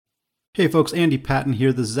Hey folks, Andy Patton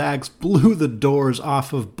here. The Zags blew the doors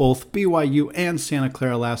off of both BYU and Santa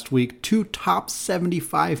Clara last week, two top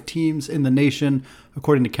 75 teams in the nation,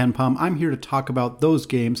 according to KenPom. I'm here to talk about those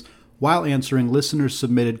games while answering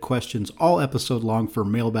listeners-submitted questions all episode long for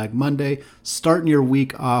Mailbag Monday, starting your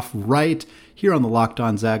week off right here on the Locked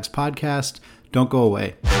On Zags podcast. Don't go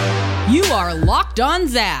away. You are Locked On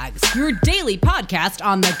Zags, your daily podcast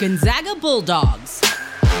on the Gonzaga Bulldogs.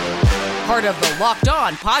 Part of the Locked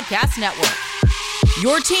On Podcast Network.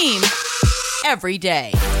 Your team every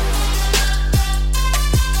day.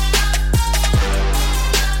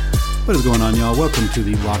 What is going on, y'all? Welcome to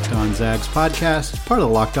the Locked On Zags podcast, part of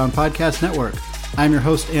the Locked On Podcast Network. I'm your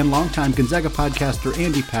host and longtime Gonzaga podcaster,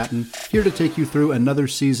 Andy Patton, here to take you through another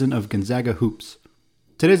season of Gonzaga Hoops.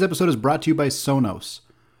 Today's episode is brought to you by Sonos.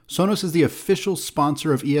 Sonos is the official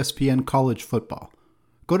sponsor of ESPN College Football.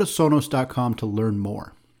 Go to Sonos.com to learn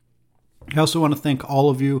more. I also want to thank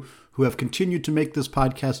all of you who have continued to make this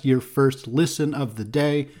podcast your first listen of the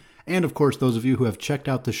day, and of course those of you who have checked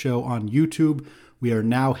out the show on YouTube. We are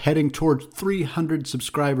now heading towards 300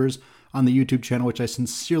 subscribers on the YouTube channel, which I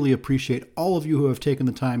sincerely appreciate all of you who have taken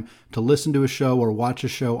the time to listen to a show or watch a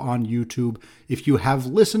show on YouTube. If you have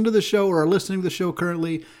listened to the show or are listening to the show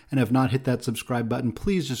currently and have not hit that subscribe button,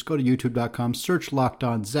 please just go to youtube.com, search Locked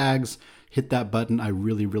On Zags, hit that button. I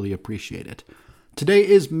really appreciate it. Today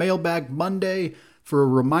is Mailbag Monday. For a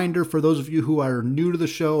reminder, for those of you who are new to the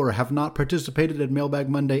show or have not participated in Mailbag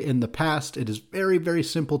Monday in the past, it is very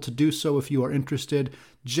simple to do so if you are interested.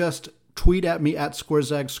 Just tweet at me at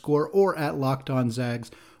ScoreZagsScore or at LockedOnZags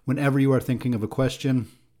whenever you are thinking of a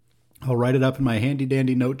question. I'll write it up in my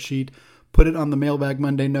handy-dandy note sheet, put it on the Mailbag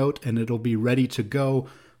Monday note, and it'll be ready to go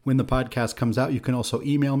when the podcast comes out. You can also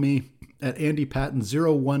email me at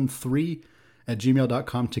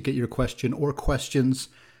andypatton013@gmail.com to get your question or questions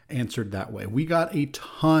answered that way. We got a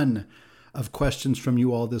ton of questions from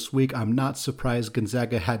you all this week. I'm not surprised.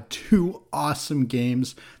 Gonzaga had two awesome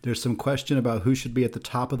games. There's some question about who should be at the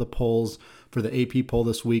top of the polls for the AP poll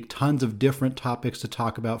this week. Tons of different topics to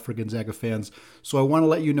talk about for Gonzaga fans. So I want to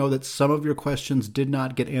let you know that some of your questions did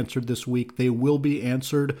not get answered this week. They will be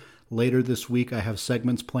answered later this week. I have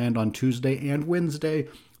segments planned on Tuesday and Wednesday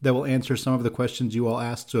that will answer some of the questions you all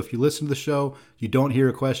asked. So if you listen to the show, you don't hear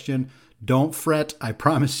a question, don't fret. I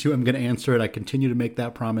promise you I'm going to answer it. I continue to make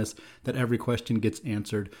that promise that every question gets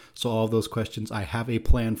answered. So all of those questions, I have a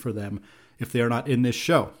plan for them if they are not in this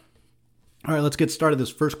show. All right, let's get started. This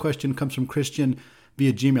first question comes from Christian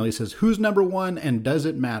via Gmail. He says, who's number one and does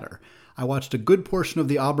it matter? I watched a good portion of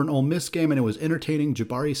the Auburn-Ole Miss game and it was entertaining.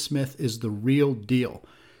 Jabari Smith is the real deal.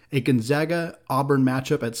 A Gonzaga-Auburn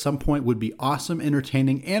matchup at some point would be awesome,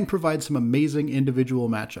 entertaining, and provide some amazing individual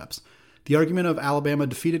matchups. The argument of Alabama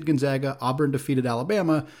defeated Gonzaga, Auburn defeated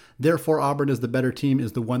Alabama, therefore Auburn is the better team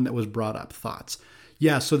is the one that was brought up. Thoughts?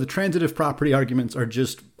 Yeah, so the transitive property arguments are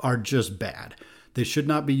just bad. They should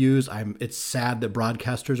not be used. It's sad that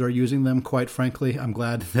broadcasters are using them, quite frankly. I'm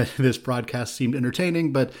glad that this broadcast seemed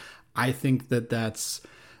entertaining, but I think that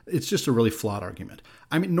it's just a really flawed argument.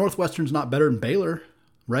 I mean, Northwestern's not better than Baylor,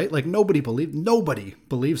 right? Like nobody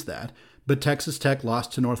believes that, but Texas Tech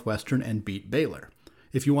lost to Northwestern and beat Baylor.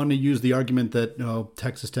 If you want to use the argument that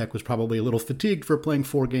Texas Tech was probably a little fatigued for playing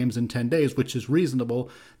 4 games in 10 days, which is reasonable,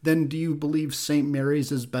 then do you believe St.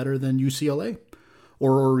 Mary's is better than UCLA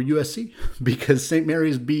or USC? Because St.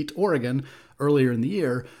 Mary's beat Oregon earlier in the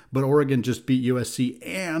year, but Oregon just beat USC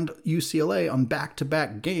and UCLA on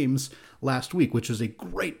back-to-back games last week, which was a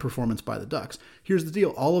great performance by the Ducks. Here's the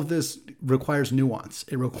deal. All of this requires nuance.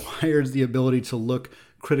 It requires the ability to look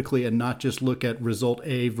critically and not just look at result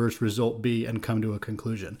A versus result B and come to a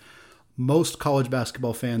conclusion. Most college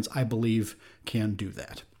basketball fans, I believe, can do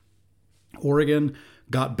that. Oregon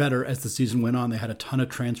got better as the season went on. They had a ton of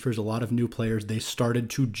transfers, a lot of new players. They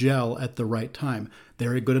started to gel at the right time.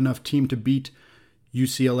 They're a good enough team to beat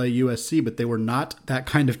UCLA, USC, but they were not that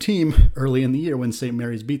kind of team early in the year when St.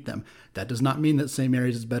 Mary's beat them. That does not mean that St.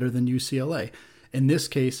 Mary's is better than UCLA. In this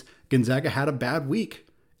case, Gonzaga had a bad week.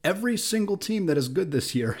 Every single team that is good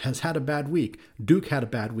this year has had a bad week. Duke had a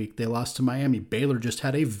bad week. They lost to Miami. Baylor just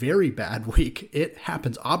had a very bad week. It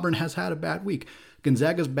happens. Auburn has had a bad week.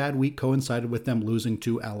 Gonzaga's bad week coincided with them losing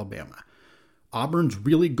to Alabama. Auburn's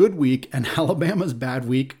really good week and Alabama's bad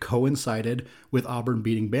week coincided with Auburn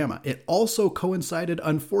beating Bama. It also coincided,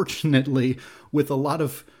 unfortunately, with a lot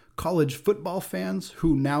of college football fans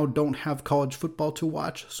who now don't have college football to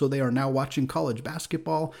watch, so they are now watching college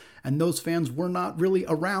basketball, and those fans were not really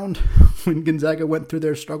around when Gonzaga went through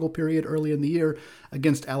their struggle period early in the year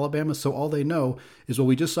against Alabama, so all they know is, well,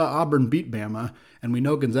 we just saw Auburn beat Bama, and we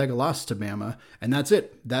know Gonzaga lost to Bama, and that's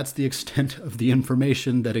it. That's the extent of the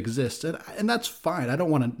information that exists, and that's fine. I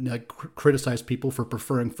don't want to criticize people for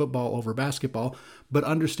preferring football over basketball, but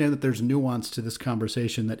understand that there's nuance to this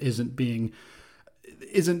conversation that isn't being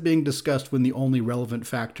discussed when the only relevant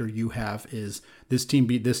factor you have is this team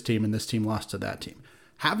beat this team and this team lost to that team.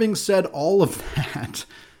 Having said all of that,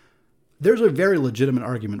 there's a very legitimate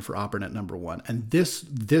argument for Auburn at number one. And this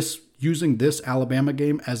using this Alabama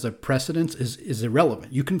game as a precedent is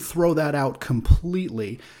irrelevant. You can throw that out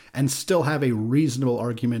completely and still have a reasonable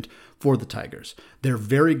argument for the Tigers. They're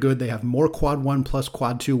very good. They have more quad 1 plus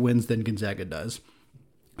quad 2 wins than Gonzaga does.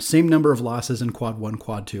 Same number of losses in quad 1,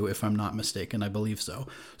 quad 2, if I'm not mistaken. I believe so.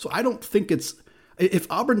 So I don't think it's... If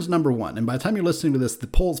Auburn's number one, and by the time you're listening to this, the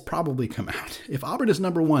polls probably come out. If Auburn is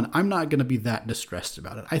number one, I'm not going to be that distressed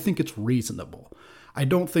about it. I think it's reasonable. I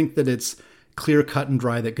don't think that it's clear cut and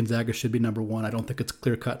dry that Gonzaga should be number one. I don't think it's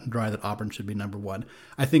clear cut and dry that Auburn should be number one.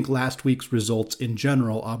 I think last week's results in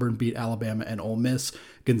general, Auburn beat Alabama and Ole Miss.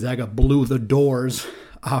 Gonzaga blew the doors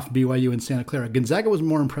off BYU and Santa Clara. Gonzaga was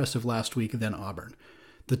more impressive last week than Auburn.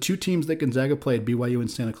 The two teams that Gonzaga played, BYU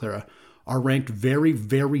and Santa Clara, are ranked very,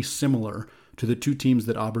 very similar to the two teams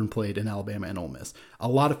that Auburn played in Alabama and Ole Miss. A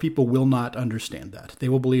lot of people will not understand that. They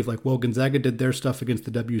will believe like, well, Gonzaga did their stuff against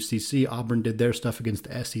the WCC, Auburn did their stuff against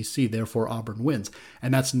the SEC, therefore Auburn wins.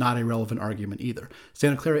 And that's not a relevant argument either.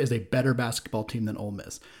 Santa Clara is a better basketball team than Ole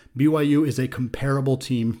Miss. BYU is a comparable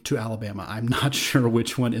team to Alabama. I'm not sure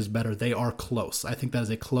which one is better. They are close. I think that is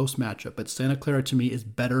a close matchup, but Santa Clara to me is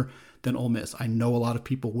better than Ole Miss. I know a lot of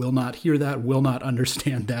people will not hear that, will not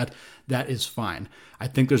understand that. That is fine. I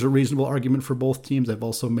think there's a reasonable argument for both teams. I've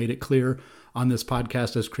also made it clear on this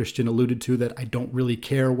podcast, as Christian alluded to, that I don't really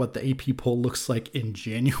care what the AP poll looks like in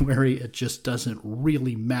January. It just doesn't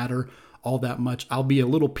really matter all that much. I'll be a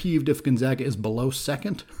little peeved if Gonzaga is below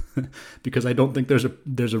second because I don't think there's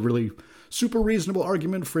a really super reasonable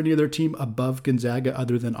argument for any other team above Gonzaga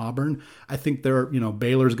other than Auburn. I think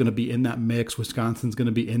Baylor's going to be in that mix. Wisconsin's going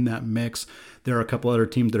to be in that mix. There are a couple other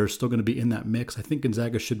teams that are still going to be in that mix. I think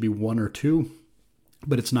Gonzaga should be one or two,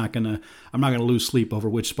 but I'm not going to lose sleep over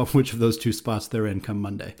which of those two spots they're in come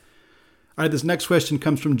Monday. All right, this next question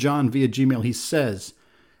comes from John via Gmail. He says,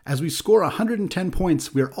 as we score 110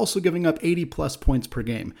 points, we are also giving up 80 plus points per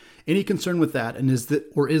game. Any concern with that? And is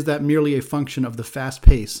that merely a function of the fast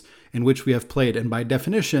pace in which we have played? And by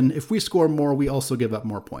definition, if we score more, we also give up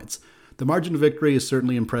more points. The margin of victory is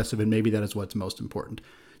certainly impressive, and maybe that is what's most important.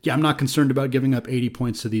 Yeah, I'm not concerned about giving up 80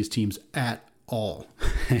 points to these teams at all.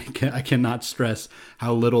 I cannot stress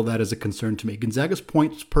how little that is a concern to me. Gonzaga's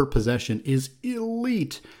points per possession is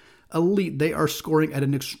elite. They are scoring at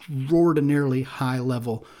an extraordinarily high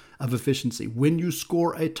level of efficiency. When you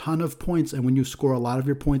score a ton of points and when you score a lot of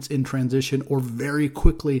your points in transition or very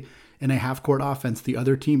quickly in a half-court offense, the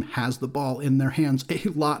other team has the ball in their hands a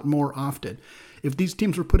lot more often. If these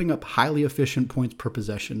teams were putting up highly efficient points per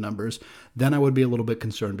possession numbers, then I would be a little bit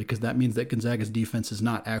concerned because that means that Gonzaga's defense is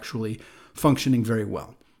not actually functioning very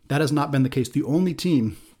well. That has not been the case. The only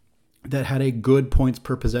team that had a good points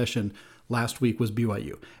per possession last week was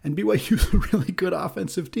BYU. And BYU is a really good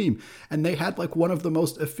offensive team. And they had like one of the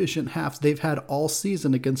most efficient halves they've had all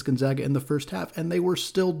season against Gonzaga in the first half. And they were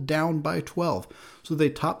still down by 12. So they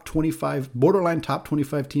borderline top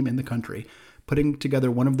 25 team in the country, putting together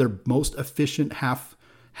one of their most efficient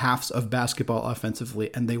halves of basketball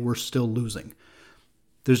offensively. And they were still losing.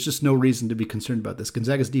 There's just no reason to be concerned about this.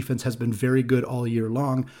 Gonzaga's defense has been very good all year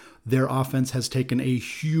long. Their offense has taken a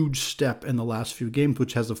huge step in the last few games,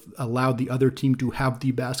 which has allowed the other team to have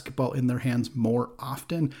the basketball in their hands more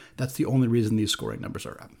often. That's the only reason these scoring numbers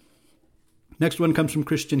are up. Next one comes from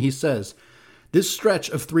Christian. He says, this stretch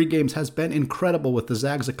of 3 games has been incredible with the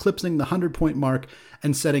Zags eclipsing the 100-point mark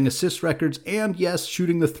and setting assist records and, yes,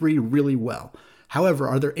 shooting the 3 really well. However,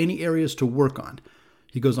 are there any areas to work on?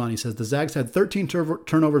 He goes on, he says, the Zags had 13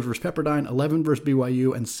 turnovers versus Pepperdine, 11 versus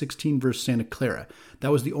BYU, and 16 versus Santa Clara.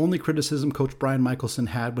 That was the only criticism Coach Brian Michelson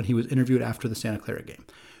had when he was interviewed after the Santa Clara game.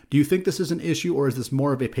 Do you think this is an issue, or is this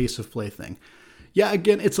more of a pace of play thing? Yeah,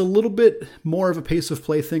 again, it's a little bit more of a pace of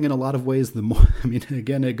play thing in a lot of ways.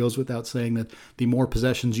 Again, it goes without saying that the more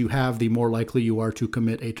possessions you have, the more likely you are to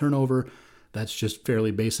commit a turnover. That's just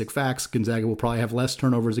fairly basic facts. Gonzaga will probably have less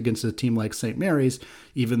turnovers against a team like St. Mary's,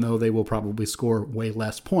 even though they will probably score way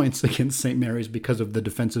less points against St. Mary's because of the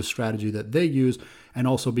defensive strategy that they use, and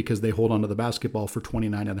also because they hold onto the basketball for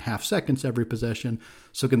 29.5 seconds every possession.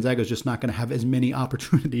 So Gonzaga is just not going to have as many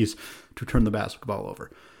opportunities to turn the basketball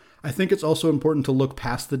over. I think it's also important to look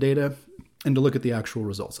past the data and to look at the actual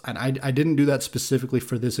results. And I didn't do that specifically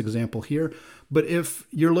for this example here, but if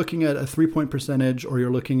you're looking at a 3-point percentage or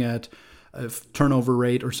you're looking at a turnover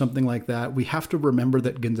rate or something like that, we have to remember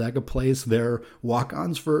that Gonzaga plays their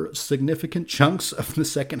walk-ons for significant chunks of the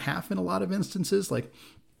second half in a lot of instances. Like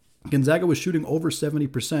Gonzaga was shooting over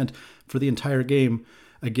 70% for the entire game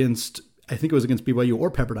against, I think it was against BYU or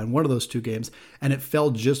Pepperdine, one of those two games, and it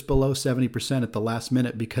fell just below 70% at the last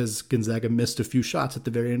minute because Gonzaga missed a few shots at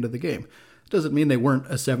the very end of the game. Doesn't mean they weren't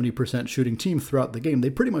a 70% shooting team throughout the game. They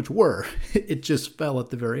pretty much were. It just fell at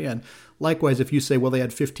the very end. Likewise, if you say, well, they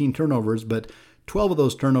had 15 turnovers, but 12 of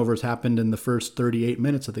those turnovers happened in the first 38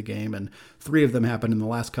 minutes of the game, and 3 of them happened in the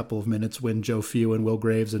last couple of minutes when Joe Few and Will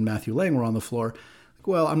Graves and Matthew Lang were on the floor.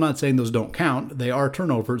 Well, I'm not saying those don't count. They are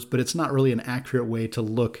turnovers, but it's not really an accurate way to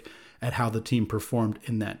look at how the team performed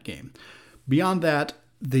in that game. Beyond that,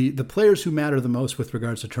 the players who matter the most with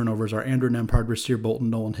regards to turnovers are Andrew Nembhard, Rasir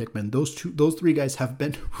Bolton, Nolan Hickman. Those 3 guys have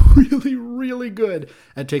been really, really good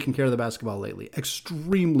at taking care of the basketball lately.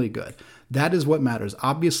 Extremely good. That is what matters.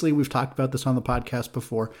 Obviously, we've talked about this on the podcast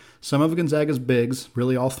before. Some of Gonzaga's bigs,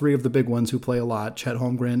 really all 3 of the big ones who play a lot, Chet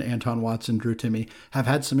Holmgren, Anton Watson, Drew Timme, have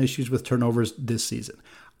had some issues with turnovers this season.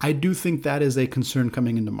 I do think that is a concern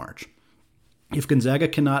coming into March. If Gonzaga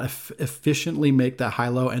cannot efficiently make that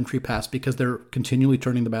high-low entry pass because they're continually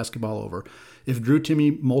turning the basketball over, if Drew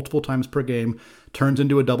Timme multiple times per game turns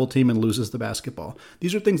into a double team and loses the basketball,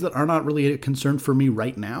 these are things that are not really a concern for me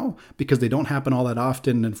right now because they don't happen all that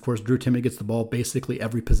often. And of course, Drew Timme gets the ball basically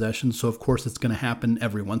every possession, so of course it's going to happen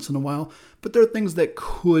every once in a while. But there are things that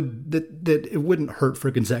that it wouldn't hurt for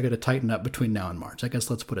Gonzaga to tighten up between now and March. I guess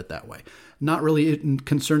let's put it that way. Not really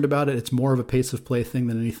concerned about it. It's more of a pace of play thing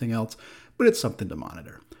than anything else, but it's something to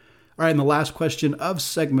monitor. All right, and the last question of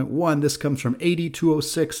segment 1, this comes from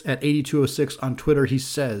 8206 at 8206 on Twitter. He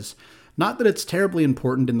says, not that it's terribly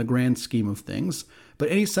important in the grand scheme of things, but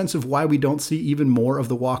any sense of why we don't see even more of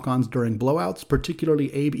the walk-ons during blowouts,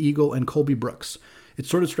 particularly Abe Eagle and Colby Brooks? It's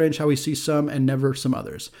sort of strange how we see some and never some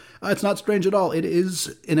others. It's not strange at all. It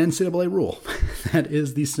is an NCAA rule. That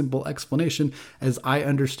is the simple explanation. As I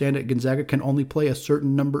understand it, Gonzaga can only play a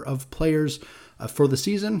certain number of players for the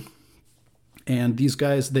season. And these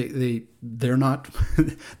guys, they're not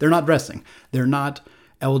they're not dressing. They're not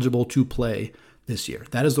eligible to play this year.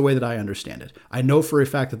 That is the way that I understand it. I know for a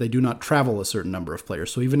fact that they do not travel a certain number of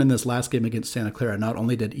players. So even in this last game against Santa Clara, not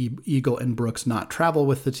only did Eagle and Brooks not travel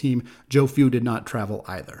with the team, Joe Few did not travel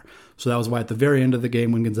either. So that was why at the very end of the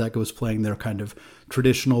game when Gonzaga was playing their kind of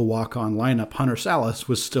traditional walk-on lineup, Hunter Salas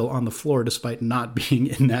was still on the floor despite not being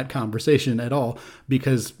in that conversation at all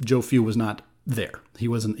because Joe Few was not there. He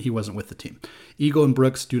wasn't with the team. Eagle and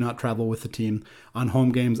Brooks do not travel with the team. On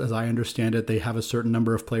home games, as I understand it, they have a certain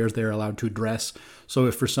number of players they are allowed to dress. So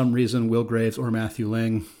if for some reason Will Graves or Matthew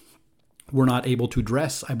Lang were not able to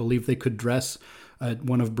dress, I believe they could dress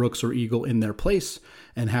one of Brooks or Eagle in their place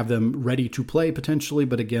and have them ready to play potentially.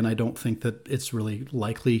 But again, I don't think that it's really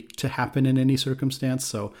likely to happen in any circumstance.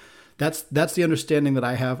 So that's the understanding that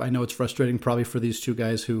I have. I know it's frustrating probably for these 2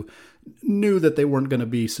 guys who knew that they weren't going to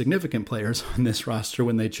be significant players on this roster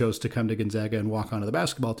when they chose to come to Gonzaga and walk onto the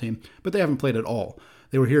basketball team, but they haven't played at all.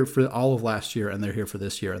 They were here for all of last year, and they're here for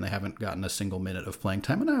this year, and they haven't gotten a single minute of playing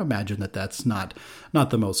time, and I imagine that that's not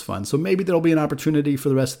the most fun. So maybe there'll be an opportunity for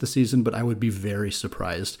the rest of the season, but I would be very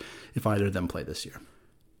surprised if either of them play this year.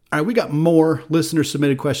 All right, we got more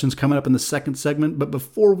listener-submitted questions coming up in the second segment, but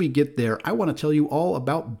before we get there, I want to tell you all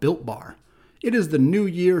about Built Bar. It is the new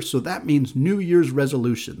year, so that means New Year's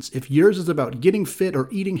resolutions. If yours is about getting fit or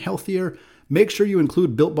eating healthier, make sure you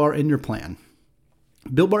include Built Bar in your plan.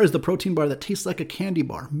 Built Bar is the protein bar that tastes like a candy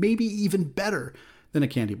bar, maybe even better than a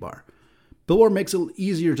candy bar. Built Bar makes it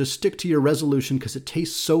easier to stick to your resolution because it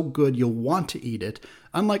tastes so good you'll want to eat it,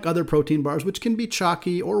 unlike other protein bars which can be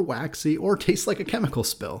chalky or waxy or taste like a chemical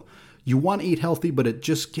spill. You want to eat healthy, but it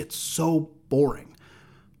just gets so boring.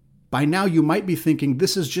 By now, you might be thinking,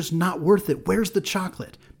 this is just not worth it. Where's the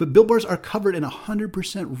chocolate? But Built Bars are covered in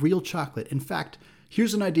 100% real chocolate. In fact,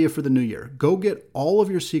 here's an idea for the new year. Go get all of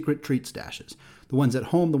your secret treat stashes. The ones at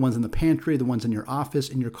home, the ones in the pantry, the ones in your office,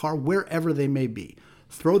 in your car, wherever they may be.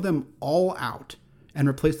 Throw them all out and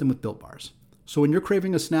replace them with Built Bars. So when you're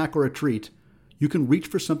craving a snack or a treat, you can reach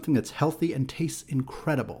for something that's healthy and tastes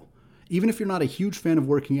incredible. Even if you're not a huge fan of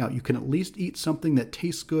working out, you can at least eat something that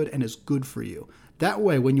tastes good and is good for you. That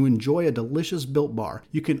way, when you enjoy a delicious Built Bar,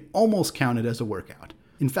 you can almost count it as a workout.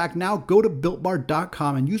 In fact, now go to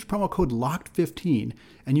BuiltBar.com and use promo code LOCKED15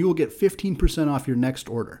 and you will get 15% off your next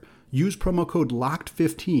order. Use promo code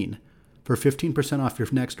LOCKED15 for 15% off your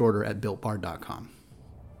next order at BuiltBar.com.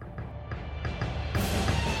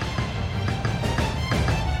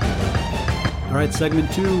 All right,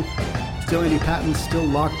 segment 2. Still Andy Patton, still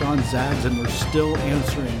Locked On Zags, and we're still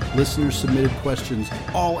answering listener-submitted questions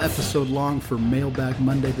all episode long for Mailbag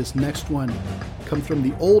Monday. This next one comes from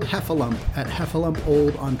the Old Heffalump at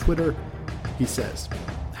HeffalumPold on Twitter. He says,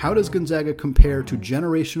 how does Gonzaga compare to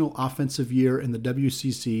generational offensive year in the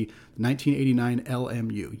WCC 1989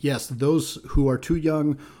 LMU? Yes, those who are too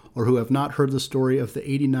young or who have not heard the story of the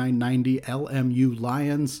 89-90 LMU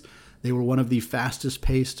Lions, they were one of the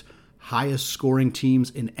fastest-paced, highest scoring teams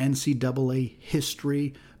in NCAA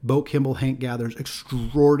history. Bo Kimball, Hank Gathers,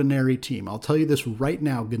 extraordinary team. I'll tell you this right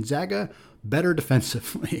now, Gonzaga, better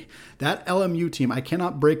defensively. That LMU team, I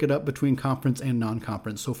cannot break it up between conference and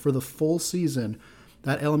non-conference. So for the full season,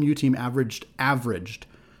 that LMU team averaged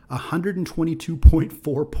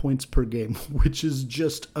 122.4 points per game, which is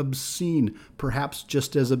just obscene. Perhaps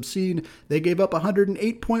just as obscene, they gave up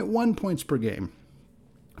 108.1 points per game.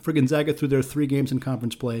 For Gonzaga, through their 3 games in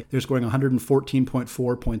conference play, they're scoring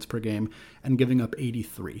 114.4 points per game and giving up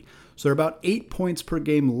 83. So they're about 8 points per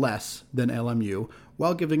game less than LMU,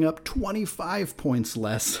 while giving up 25 points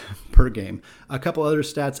less per game. A couple other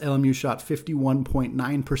stats, LMU shot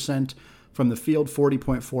 51.9% from the field,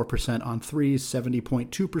 40.4% on threes,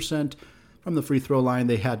 70.2% from the free throw line.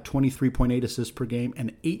 They had 23.8 assists per game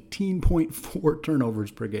and 18.4 turnovers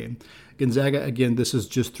per game. Gonzaga, again, this is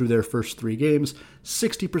just through their first 3 games,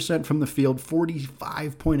 60% from the field,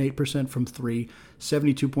 45.8% from 3,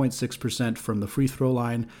 72.6% from the free throw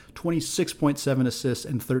line, 26.7 assists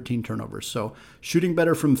and 13 turnovers. So shooting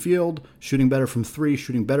better from field, shooting better from 3,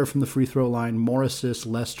 shooting better from the free throw line, more assists,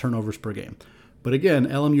 less turnovers per game. But again,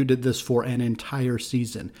 LMU did this for an entire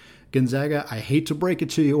season. Gonzaga, I hate to break it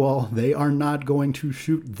to you all, they are not going to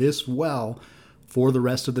shoot this well for the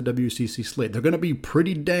rest of the WCC slate. They're going to be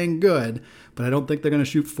pretty dang good, but I don't think they're going to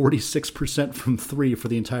shoot 46% from 3 for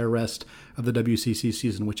the entire rest of the WCC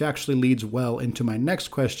season, which actually leads well into my next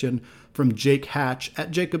question from Jake Hatch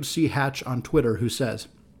at Jacob C. Hatch on Twitter, who says,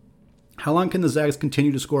 how long can the Zags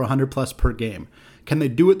continue to score 100 plus per game? Can they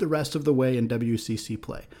do it the rest of the way in WCC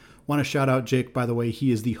play? Want to shout out Jake, by the way.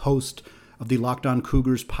 He is the host of the Locked On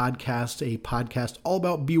Cougars podcast, a podcast all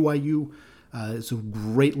about BYU. It's a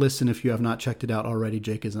great listen if you have not checked it out already.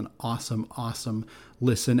 Jake is an awesome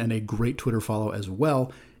listen and a great Twitter follow as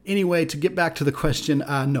well. Anyway, to get back to the question,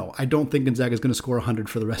 no, I don't think Gonzaga is going to score 100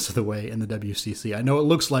 for the rest of the way in the WCC. I know it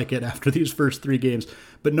looks like it after these first 3 games,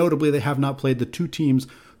 but notably they have not played the 2 teams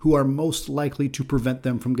who are most likely to prevent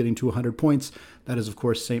them from getting to 100 points. That is, of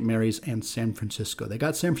course, St. Mary's and San Francisco. They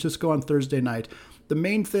got San Francisco on Thursday night. The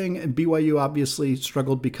main thing, BYU obviously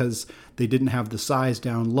struggled because they didn't have the size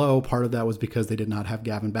down low. Part of that was because they did not have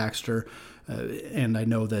Gavin Baxter. And I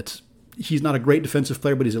know that he's not a great defensive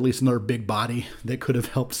player, but he's at least another big body that could have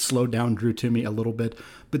helped slow down Drew Timme a little bit.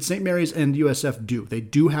 But St. Mary's and USF do. They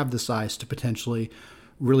do have the size to potentially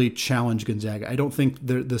really challenge Gonzaga. I don't think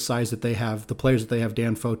the size that they have, the players that they have,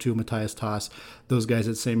 Dan Fotu, Matthias Tass, those guys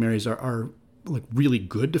at St. Mary's are like really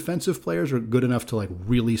good defensive players, or good enough to like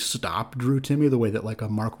really stop Drew Timme the way that like a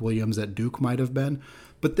Mark Williams at Duke might have been.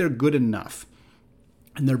 But they're good enough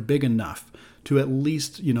and they're big enough to at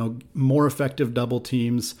least, more effective double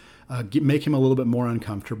teams, make him a little bit more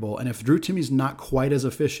uncomfortable. And if Drew Timme's not quite as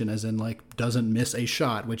efficient, as in like doesn't miss a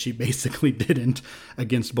shot, which he basically didn't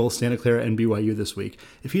against both Santa Clara and BYU this week,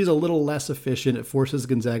 if he's a little less efficient, it forces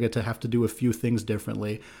Gonzaga to have to do a few things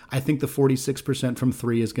differently. I think the 46% from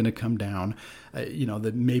 3 is going to come down.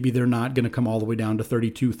 That maybe they're not going to come all the way down to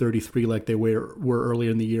 32, 33 like they were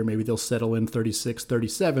earlier in the year. Maybe they'll settle in 36,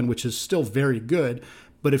 37, which is still very good.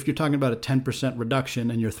 But if you're talking about a 10%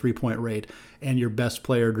 reduction in your 3-point rate and your best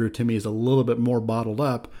player, Drew Timme, is a little bit more bottled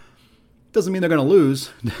up, doesn't mean they're going to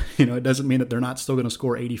lose. It doesn't mean that they're not still going to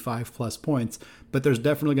score 85 plus points, but there's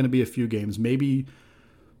definitely going to be a few games. Maybe,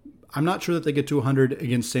 I'm not sure that they get to 100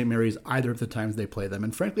 against St. Mary's either of the times they play them.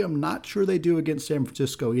 And frankly, I'm not sure they do against San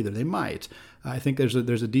Francisco either. They might. I think there's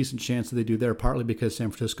a decent chance that they do there, partly because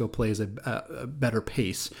San Francisco plays a better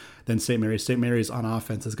pace than St. Mary's. St. Mary's on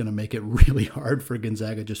offense is going to make it really hard for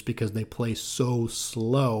Gonzaga just because they play so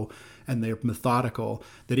slow and they're methodical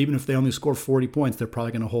that even if they only score 40 points, they're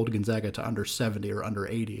probably going to hold Gonzaga to under 70 or under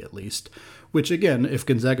 80 at least. Which, again, if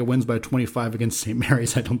Gonzaga wins by 25 against St.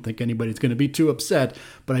 Mary's, I don't think anybody's going to be too upset,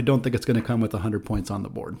 but I don't think it's going to come with 100 points on the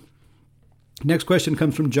board. Next question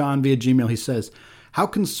comes from John via Gmail. He says, how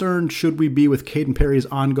concerned should we be with Caden Perry's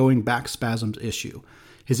ongoing back spasms issue?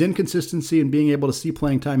 His inconsistency in being able to see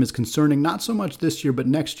playing time is concerning, not so much this year, but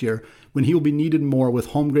next year, when he will be needed more with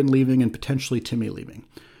Holmgren leaving and potentially Timmy leaving.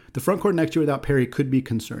 The front court next year without Perry could be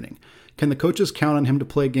concerning. Can the coaches count on him to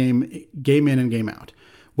play game in and game out?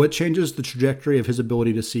 What changes the trajectory of his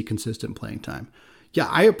ability to see consistent playing time? Yeah,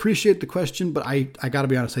 I appreciate the question, but I got to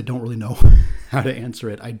be honest, I don't really know how to answer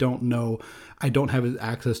it. I don't know. I don't have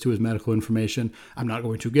access to his medical information. I'm not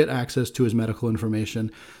going to get access to his medical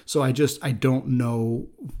information. So I don't know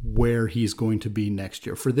where he's going to be next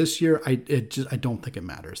year. For this year, I don't think it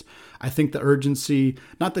matters. I think the urgency,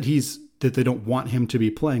 not that that they don't want him to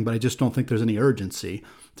be playing, but I just don't think there's any urgency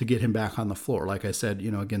to get him back on the floor. Like I said,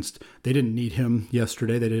 they didn't need him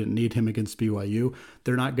yesterday. They didn't need him against BYU.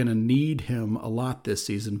 They're not going to need him a lot this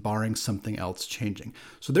season, barring something else changing.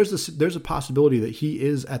 So there's a possibility that he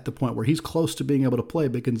is at the point where he's close to being able to play,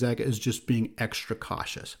 but Gonzaga is just being extra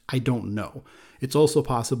cautious. I don't know. It's also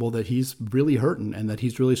possible that he's really hurting and that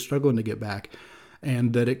he's really struggling to get back,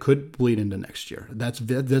 and that it could bleed into next year. That's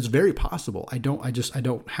very possible. I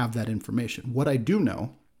don't have that information. What I do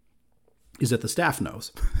know is that the staff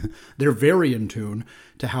knows. They're very in tune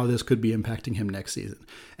to how this could be impacting him next season.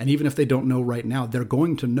 And even if they don't know right now, they're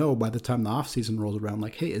going to know by the time the offseason rolls around,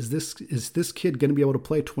 like, hey, is this kid going to be able to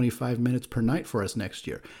play 25 minutes per night for us next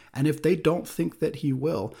year? And if they don't think that he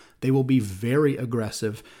will, they will be very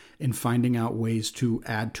aggressive in finding out ways to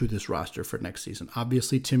add to this roster for next season.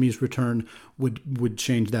 Obviously, Timmy's return would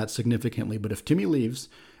change that significantly. But if Timmy leaves,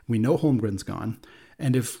 we know Holmgren's gone.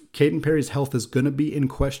 And if Caden Perry's health is going to be in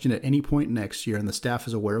question at any point next year, and the staff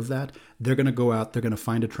is aware of that, they're going to go out, they're going to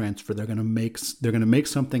find a transfer, they're going to make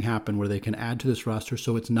something happen where they can add to this roster,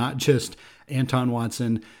 so it's not just Anton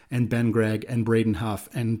Watson and Ben Gregg and Braden Huff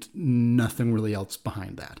and nothing really else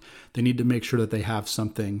behind that. They need to make sure that they have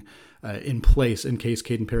something in place in case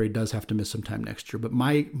Caden Perry does have to miss some time next year. But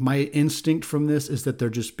my instinct from this is that they're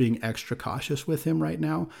just being extra cautious with him right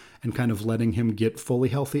now and kind of letting him get fully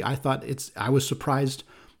healthy. I was surprised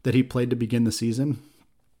that he played to begin the season.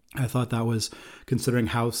 I thought that was, considering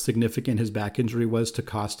how significant his back injury was, to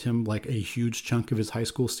cost him like a huge chunk of his high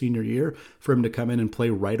school senior year, for him to come in and play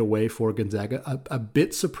right away for Gonzaga. A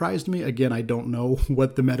bit surprised me. Again, I don't know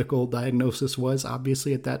what the medical diagnosis was,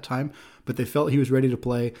 obviously, at that time, but they felt he was ready to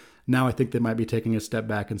play. Now I think they might be taking a step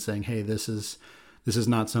back and saying, hey, this is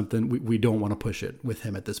not something, we don't want to push it with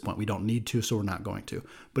him at this point. We don't need to, so we're not going to.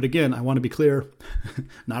 But again, I want to be clear,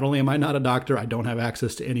 not only am I not a doctor, I don't have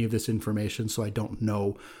access to any of this information, so I don't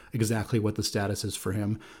know exactly what the status is for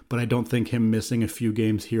him. But I don't think him missing a few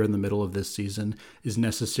games here in the middle of this season is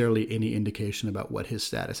necessarily any indication about what his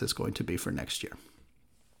status is going to be for next year.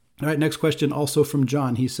 All right, next question also from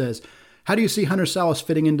John. He says, how do you see Hunter Sallis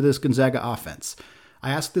fitting into this Gonzaga offense? I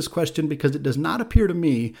ask this question because it does not appear to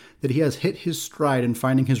me that he has hit his stride in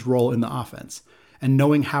finding his role in the offense and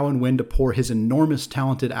knowing how and when to pour his enormous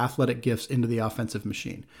talented athletic gifts into the offensive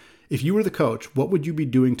machine. If you were the coach, what would you be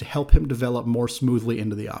doing to help him develop more smoothly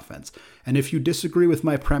into the offense? And if you disagree with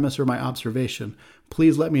my premise or my observation,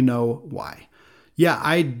 please let me know why. Yeah,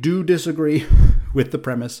 I do disagree with the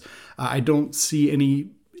premise. I don't see any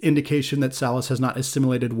indication that Sallis has not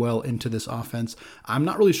assimilated well into this offense. I'm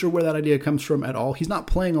not really sure where that idea comes from at all. He's not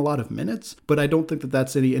playing a lot of minutes, but I don't think that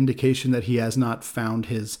that's any indication that he has not found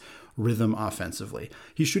his rhythm offensively.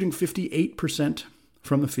 He's shooting 58%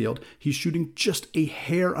 from the field. He's shooting just a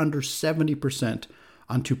hair under 70%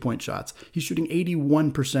 on 2-point shots. He's shooting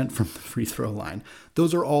 81% from the free throw line.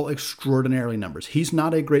 Those are all extraordinary numbers. He's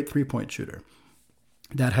not a great 3-point shooter.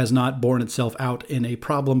 That has not borne itself out in a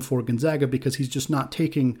problem for Gonzaga because he's just not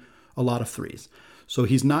taking a lot of threes. So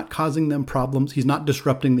he's not causing them problems. He's not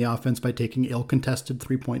disrupting the offense by taking ill-contested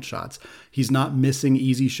 3-point shots. He's not missing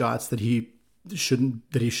easy shots that he should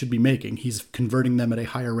be making. He's converting them at a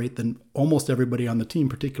higher rate than almost everybody on the team,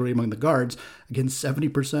 particularly among the guards. Again,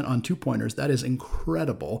 70% on 2-pointers. That is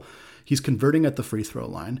incredible. He's converting at the free throw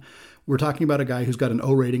line. We're talking about a guy who's got an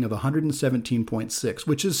O rating of 117.6,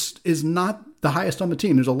 which is not the highest on the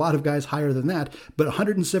team. There's a lot of guys higher than that, but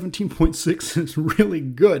 117.6 is really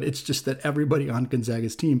good. It's just that everybody on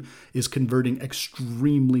Gonzaga's team is converting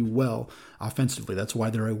extremely well offensively. That's why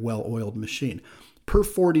they're a well-oiled machine. Per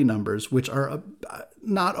 40 numbers, which are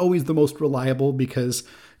not always the most reliable because,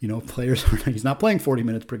 he's not playing 40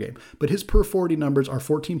 minutes per game, but his per 40 numbers are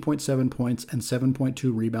 14.7 points and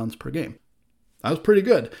 7.2 rebounds per game. That was pretty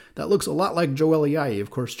good. That looks a lot like Joel Ayayi. Of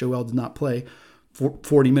course, Joel did not play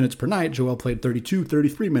 40 minutes per night. Joel played 32,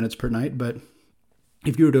 33 minutes per night. But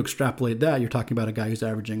if you were to extrapolate that, you're talking about a guy who's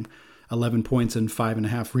averaging 11 points and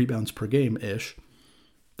 5.5 rebounds per game-ish.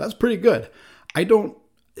 That's pretty good.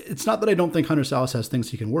 It's not that I don't think Hunter Salas has things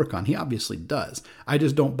he can work on. He obviously does. I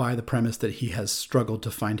just don't buy the premise that he has struggled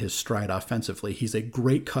to find his stride offensively. He's a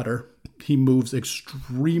great cutter. He moves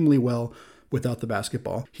extremely well without the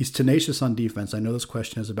basketball. He's tenacious on defense. I know this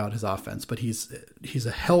question is about his offense, but he's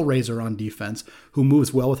a hellraiser on defense who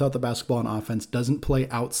moves well without the basketball on offense, doesn't play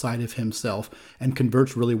outside of himself, and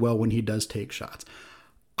converts really well when he does take shots.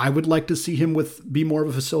 I would like to see him be more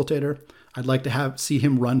of a facilitator. I'd like to see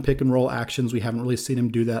him run pick and roll actions. We haven't really seen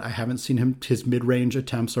him do that. I haven't seen his mid-range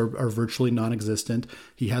attempts are virtually non-existent.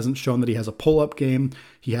 He hasn't shown that he has a pull-up game.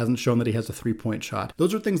 He hasn't shown that he has a three-point shot.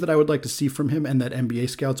 Those are things that I would like to see from him and that NBA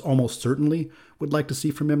scouts almost certainly would like to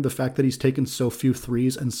see from him. The fact that he's taken so few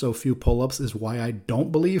threes and so few pull-ups is why I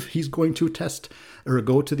don't believe he's going to test or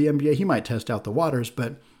go to the NBA. He might test out the waters,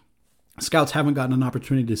 but scouts haven't gotten an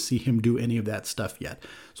opportunity to see him do any of that stuff yet.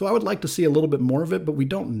 So I would like to see a little bit more of it, but we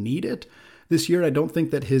don't need it. This year, I don't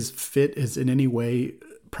think that his fit is in any way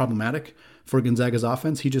problematic for Gonzaga's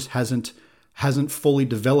offense. He just hasn't fully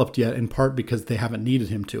developed yet, in part because they haven't needed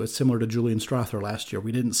him to. It's similar to Julian Strawther last year.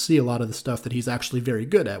 We didn't see a lot of the stuff that he's actually very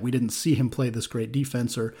good at. We didn't see him play this great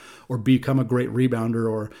defense or become a great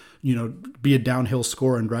rebounder or be a downhill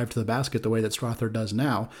scorer and drive to the basket the way that Strawther does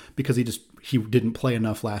now, because he didn't play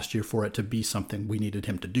enough last year for it to be something we needed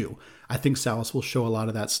him to do. I think Salas will show a lot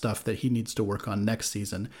of that stuff that he needs to work on next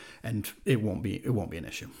season, and it won't be an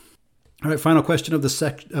issue. All right, final question of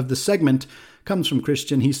the segment comes from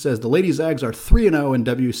Christian. He says, the Lady Zags are 3-0 in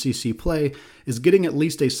WCC play. Is getting at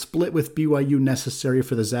least a split with BYU necessary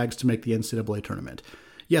for the Zags to make the NCAA tournament?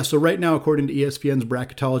 Yeah, so right now, according to ESPN's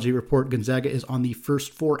bracketology report, Gonzaga is on the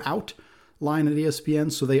first 4 out line at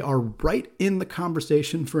ESPN, so they are right in the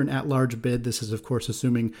conversation for an at-large bid. This is, of course,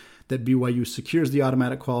 assuming that BYU secures the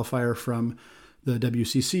automatic qualifier from the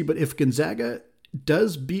WCC. But if Gonzaga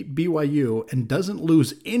does beat BYU and doesn't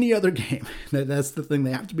lose any other game, that's the thing.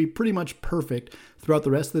 They have to be pretty much perfect throughout the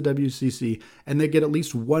rest of the WCC, and they get at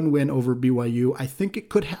least one win over BYU. I think it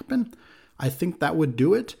could happen. I think that would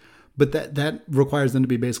do it. But that requires them to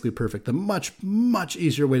be basically perfect. The much, much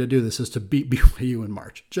easier way to do this is to beat BYU in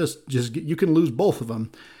March. You can lose both of them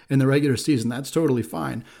in the regular season. That's totally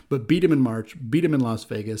fine. But beat them in March, beat them in Las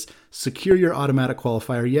Vegas, secure your automatic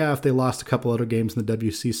qualifier. Yeah, if they lost a couple other games in the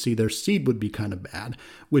WCC, their seed would be kind of bad,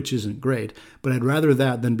 which isn't great. But I'd rather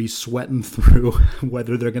that than be sweating through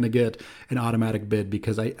whether they're going to get an automatic bid,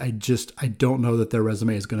 because I don't know that their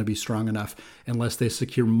resume is going to be strong enough unless they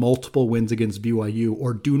secure multiple wins against BYU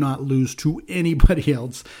or do not lose to anybody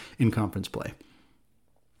else in conference play.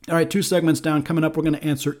 All right, 2 segments down. Coming up, we're going to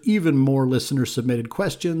answer even more listener-submitted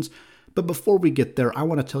questions. But before we get there, I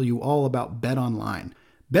want to tell you all about BetOnline.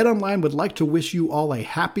 BetOnline would like to wish you all a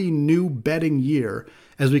happy new betting year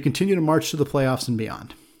as we continue to march to the playoffs and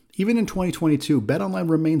beyond. Even in 2022, BetOnline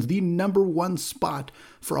remains the #1 spot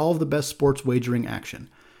for all of the best sports wagering action.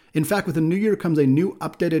 In fact, with the new year comes a new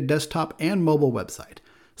updated desktop and mobile website.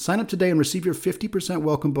 Sign up today and receive your 50%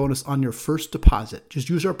 welcome bonus on your first deposit. Just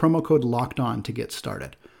use our promo code LOCKEDON to get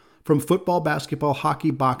started. From football, basketball,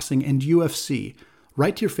 hockey, boxing, and UFC,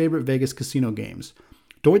 right to your favorite Vegas casino games.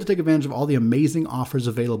 Don't wait to take advantage of all the amazing offers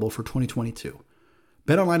available for 2022.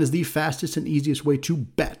 BetOnline is the fastest and easiest way to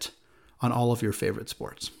bet on all of your favorite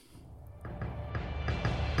sports.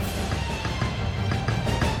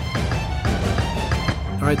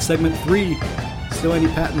 All right, segment 3. Still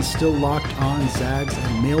Andy Patton, still locked on Zags,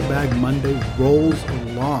 and Mailbag Monday rolls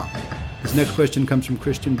along. This next question comes from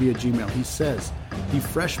Christian via Gmail. He says, the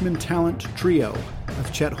freshman talent trio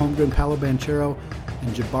of Chet Holmgren, Paolo Banchero,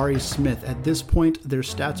 and Jabari Smith. At this point, their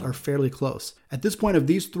stats are fairly close. At this point of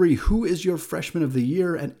these 3, who is your freshman of the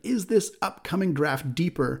year, and is this upcoming draft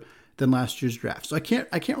deeper than last year's draft? So I can't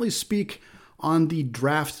really speak on the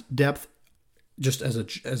draft depth just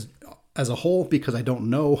as a whole, because I don't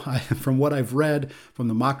know. From what I've read, from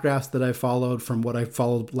the mock drafts that I followed, from what I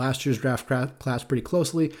followed last year's draft class pretty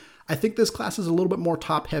closely, I think this class is a little bit more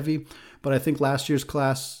top heavy, but I think last year's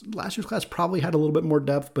class probably had a little bit more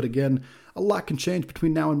depth. But again, a lot can change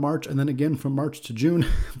between now and March. And then again, from March to June,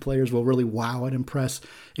 players will really wow and impress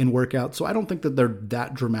in workouts. So I don't think that they're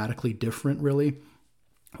that dramatically different, really.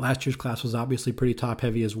 Last year's class was obviously pretty top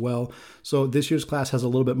heavy as well. So this year's class has a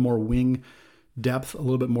little bit more wing depth, a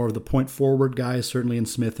little bit more of the point forward guys, certainly in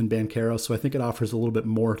Smith and Banchero. So I think it offers a little bit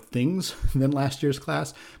more things than last year's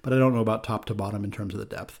class, but I don't know about top to bottom in terms of the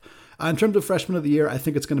depth. In terms of freshman of the year, I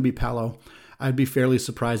think it's going to be Paolo. I'd be fairly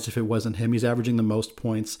surprised if it wasn't him. He's averaging the most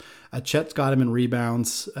points. Chet's got him in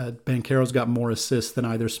rebounds. Banchero's got more assists than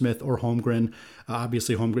either Smith or Holmgren.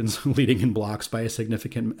 Obviously, Holmgren's leading in blocks by a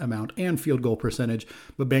significant amount and field goal percentage.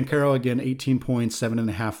 But Banchero, again, 18 points,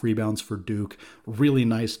 7.5 rebounds for Duke. Really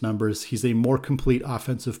nice numbers. He's a more complete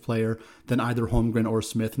offensive player than either Holmgren or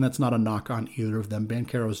Smith, and that's not a knock on either of them.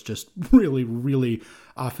 Banchero's just really, really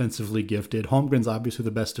offensively gifted. Holmgren's obviously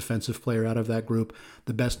the best defensive player out of that group,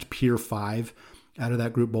 the best pure 5 out of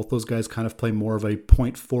that group. Both those guys kind of play more of a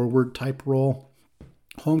point forward type role.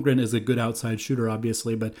 Holmgren is a good outside shooter,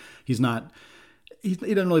 obviously, but he doesn't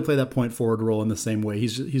really play that point forward role in the same way.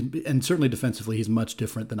 He's and certainly defensively, he's much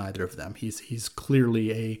different than either of them. He's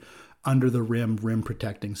clearly a under the rim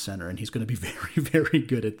protecting center, and he's going to be very, very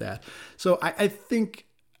good at that. So I think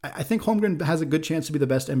Holmgren has a good chance to be the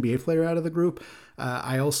best NBA player out of the group.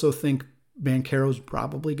 I also think Banchero's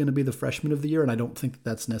probably going to be the freshman of the year, and I don't think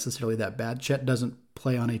that's necessarily that bad. Chet doesn't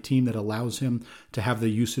play on a team that allows him to have the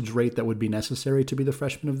usage rate that would be necessary to be the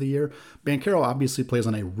freshman of the year. Banchero obviously plays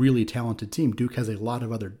on a really talented team. Duke has a lot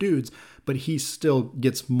of other dudes, but he still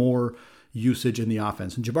gets more usage in the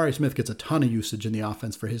offense. And Jabari Smith gets a ton of usage in the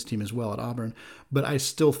offense for his team as well at Auburn. But I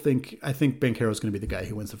think Banchero is going to be the guy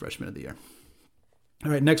who wins the freshman of the year.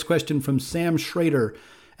 All right, next question from Sam Schrader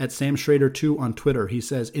at SamSchrader2 on Twitter. He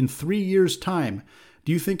says, in 3 years' time,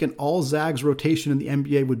 do you think an all-Zags rotation in the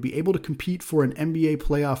NBA would be able to compete for an NBA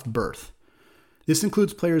playoff berth? This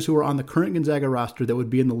includes players who are on the current Gonzaga roster that would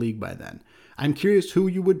be in the league by then. I'm curious who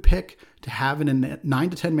you would pick to have in a 9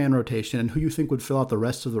 to 10 man rotation and who you think would fill out the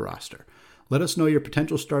rest of the roster. Let us know your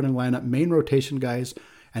potential starting lineup, main rotation guys,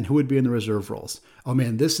 and who would be in the reserve roles. Oh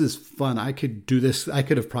man, this is fun. I could do this. I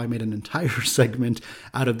could have probably made an entire segment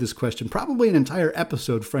out of this question. Probably an entire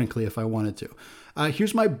episode, frankly, if I wanted to.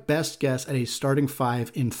 Here's my best guess at a starting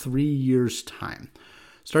 5 in 3 years' time.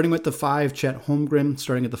 Starting with the 5, Chet Holmgren.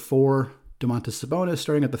 Starting at the 4, Domantas Sabonis.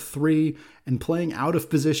 Starting at the 3, and playing out of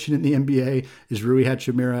position in the NBA is Rui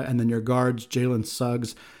Hachimura. And then your guards, Jalen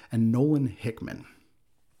Suggs and Nolan Hickman.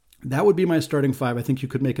 That would be my starting 5. I think you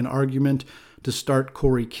could make an argument to start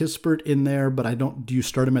Corey Kispert in there, but do you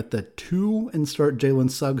start him at the 2 and start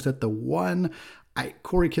Jalen Suggs at the 1?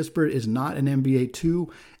 Corey Kispert is not an NBA 2,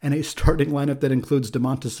 and a starting lineup that includes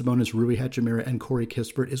Domantas Sabonis, Rui Hachimura, and Corey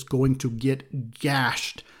Kispert is going to get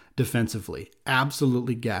gashed defensively.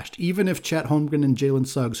 Absolutely gashed. Even if Chet Holmgren and Jalen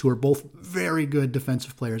Suggs, who are both very good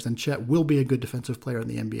defensive players, and Chet will be a good defensive player in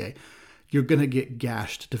the NBA, you're going to get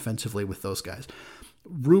gashed defensively with those guys.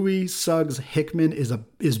 Rui, Suggs, Hickman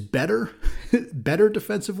is better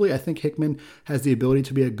defensively. I think Hickman has the ability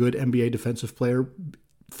to be a good NBA defensive player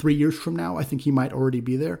 3 years from now. I think he might already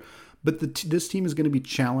be there. But this team is going to be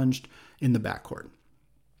challenged in the backcourt.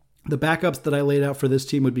 The backups that I laid out for this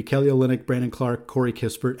team would be Kelly Olynyk, Brandon Clark, Corey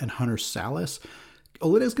Kispert, and Hunter Salas.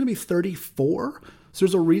 Olynyk's going to be 34. So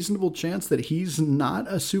there's a reasonable chance that he's not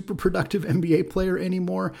a super productive NBA player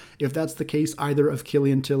anymore. If that's the case, either of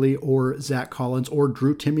Killian Tilly or Zach Collins or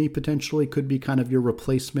Drew Timme potentially could be kind of your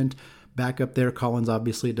replacement back up there. Collins,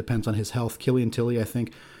 obviously, it depends on his health. Killian Tilly, I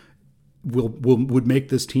think, would make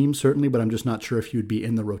this team, certainly, but I'm just not sure if he would be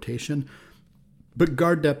in the rotation. But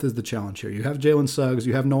guard depth is the challenge here. You have Jalen Suggs,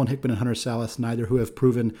 you have Nolan Hickman and Hunter Salas, neither who have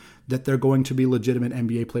proven that they're going to be legitimate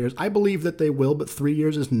NBA players. I believe that they will, but 3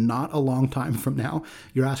 years is not a long time from now.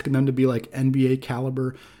 You're asking them to be like NBA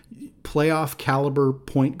caliber, playoff caliber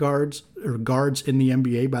point guards or guards in the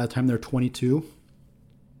NBA by the time they're 22.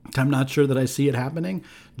 I'm not sure that I see it happening.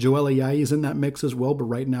 Joel Ayayi is in that mix as well, but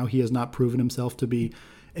right now he has not proven himself to be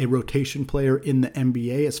a rotation player in the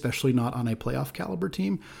NBA, especially not on a playoff caliber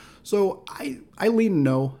team. So I lean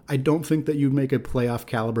no. I don't think that you'd make a playoff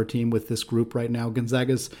caliber team with this group right now.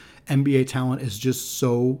 Gonzaga's NBA talent is just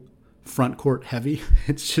so front court heavy.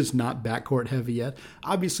 It's just not backcourt heavy yet.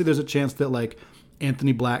 Obviously, there's a chance that like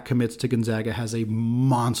Anthony Black commits to Gonzaga, has a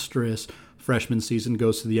monstrous freshman season,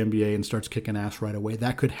 goes to the NBA and starts kicking ass right away.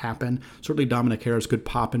 That could happen. Certainly Dominic Harris could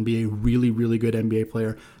pop and be a really, really good NBA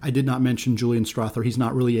player. I did not mention Julian Strawther. He's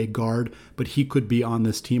not really a guard, but he could be on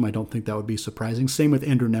this team. I don't think that would be surprising. Same with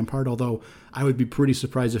Andrew Nembhard, although I would be pretty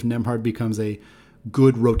surprised if Nembhard becomes a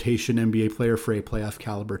good rotation NBA player for a playoff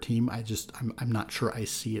caliber team. I'm not sure I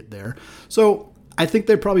see it there. So I think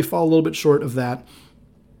they probably fall a little bit short of that.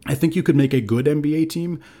 I think you could make a good NBA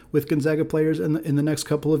team with Gonzaga players in the next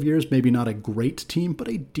couple of years. Maybe not a great team, but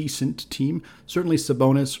a decent team. Certainly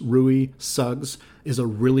Sabonis, Rui, Suggs is a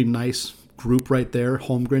really nice group right there.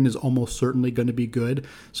 Holmgren is almost certainly going to be good.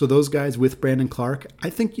 So those guys with Brandon Clark, I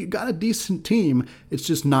think you got a decent team. It's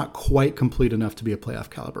just not quite complete enough to be a playoff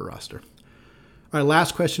caliber roster. All right,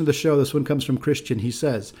 last question of the show. This one comes from Christian. He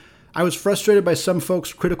says, I was frustrated by some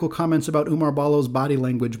folks' critical comments about Oumar Ballo's body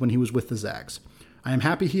language when he was with the Zags. I am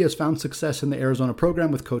happy he has found success in the Arizona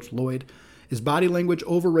program with Coach Lloyd. Is body language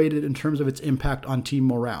overrated in terms of its impact on team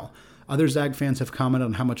morale? Other Zag fans have commented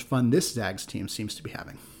on how much fun this Zags team seems to be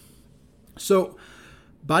having. So,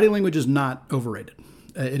 body language is not overrated.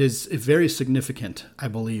 It is very significant, I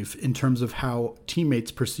believe, in terms of how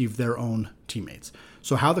teammates perceive their own teammates.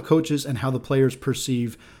 So how the coaches and how the players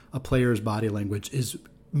perceive a player's body language is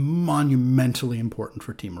monumentally important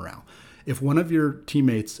for team morale. If one of your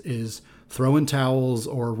teammates is throwing towels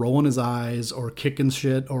or rolling his eyes or kicking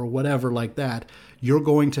shit or whatever like that, you're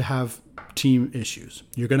going to have team issues.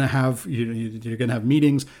 You're going to have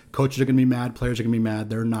meetings. Coaches are going to be mad. Players are going to be mad.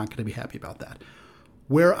 They're not going to be happy about that.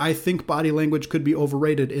 Where I think body language could be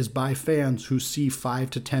overrated is by fans who see 5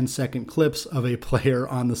 to 10 second clips of a player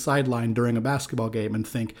on the sideline during a basketball game and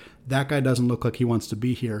think, that guy doesn't look like he wants to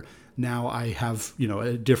be here. Now I have,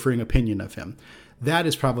 a differing opinion of him. That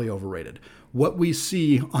is probably overrated. What we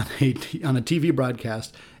see on a TV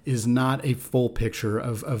broadcast is not a full picture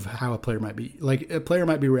of how a player might be. Like, a player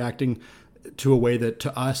might be reacting to a way that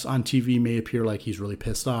to us on TV may appear like he's really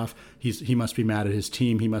pissed off. He must be mad at his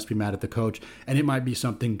team. He must be mad at the coach. And it might be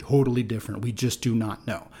something totally different. We just do not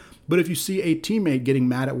know. But if you see a teammate getting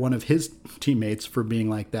mad at one of his teammates for being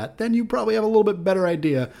like that, then you probably have a little bit better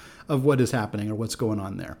idea of what is happening or what's going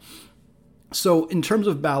on there. So in terms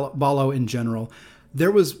of Ballo in general,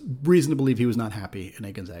 there was reason to believe he was not happy in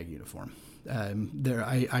a Gonzaga uniform.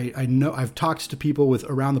 I know I've talked to people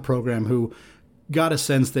around the program who got a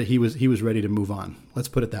sense that he was ready to move on. Let's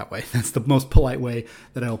put it that way. That's the most polite way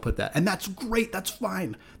that I'll put that. And that's great. That's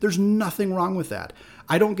fine. There's nothing wrong with that.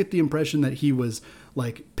 I don't get the impression that he was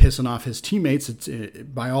like pissing off his teammates.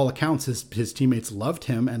 By all accounts, his teammates loved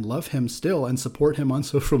him and love him still and support him on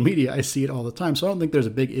social media. I see it all the time. So I don't think there's a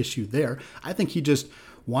big issue there. I think he just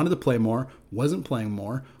wanted to play more, wasn't playing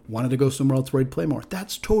more, wanted to go somewhere else where he'd play more.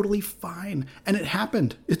 That's totally fine. And it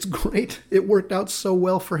happened. It's great. It worked out so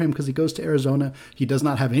well for him because he goes to Arizona. He does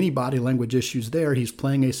not have any body language issues there. He's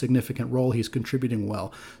playing a significant role. He's contributing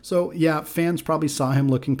well. So yeah, fans probably saw him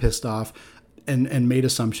looking pissed off and made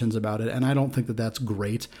assumptions about it. And I don't think that that's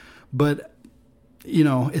great. But,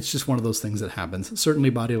 it's just one of those things that happens.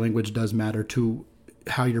 Certainly body language does matter to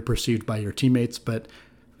how you're perceived by your teammates, but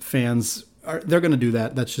fans they're going to do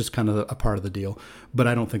that. That's just kind of a part of the deal. But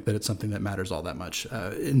I don't think that it's something that matters all that much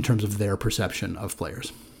in terms of their perception of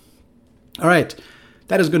players. All right.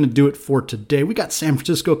 That is going to do it for today. We got San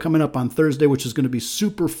Francisco coming up on Thursday, which is going to be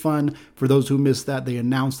super fun. For those who missed that, they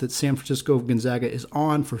announced that San Francisco Gonzaga is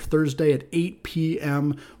on for Thursday at 8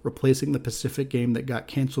 p.m., replacing the Pacific game that got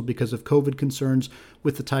canceled because of COVID concerns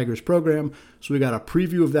with the Tigers program. So we got a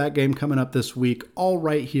preview of that game coming up this week, all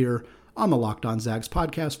right here on the Locked On Zags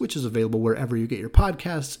podcast, which is available wherever you get your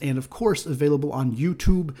podcasts and, of course, available on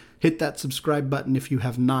YouTube. Hit that subscribe button if you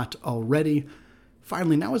have not already.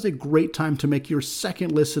 Finally, now is a great time to make your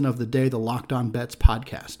second listen of the day, the Locked On Bets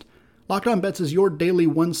podcast. Locked On Bets is your daily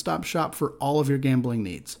one-stop shop for all of your gambling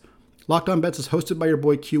needs. Locked On Bets is hosted by your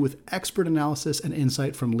boy Q with expert analysis and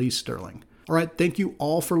insight from Lee Sterling. All right, thank you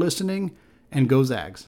all for listening, and go Zags.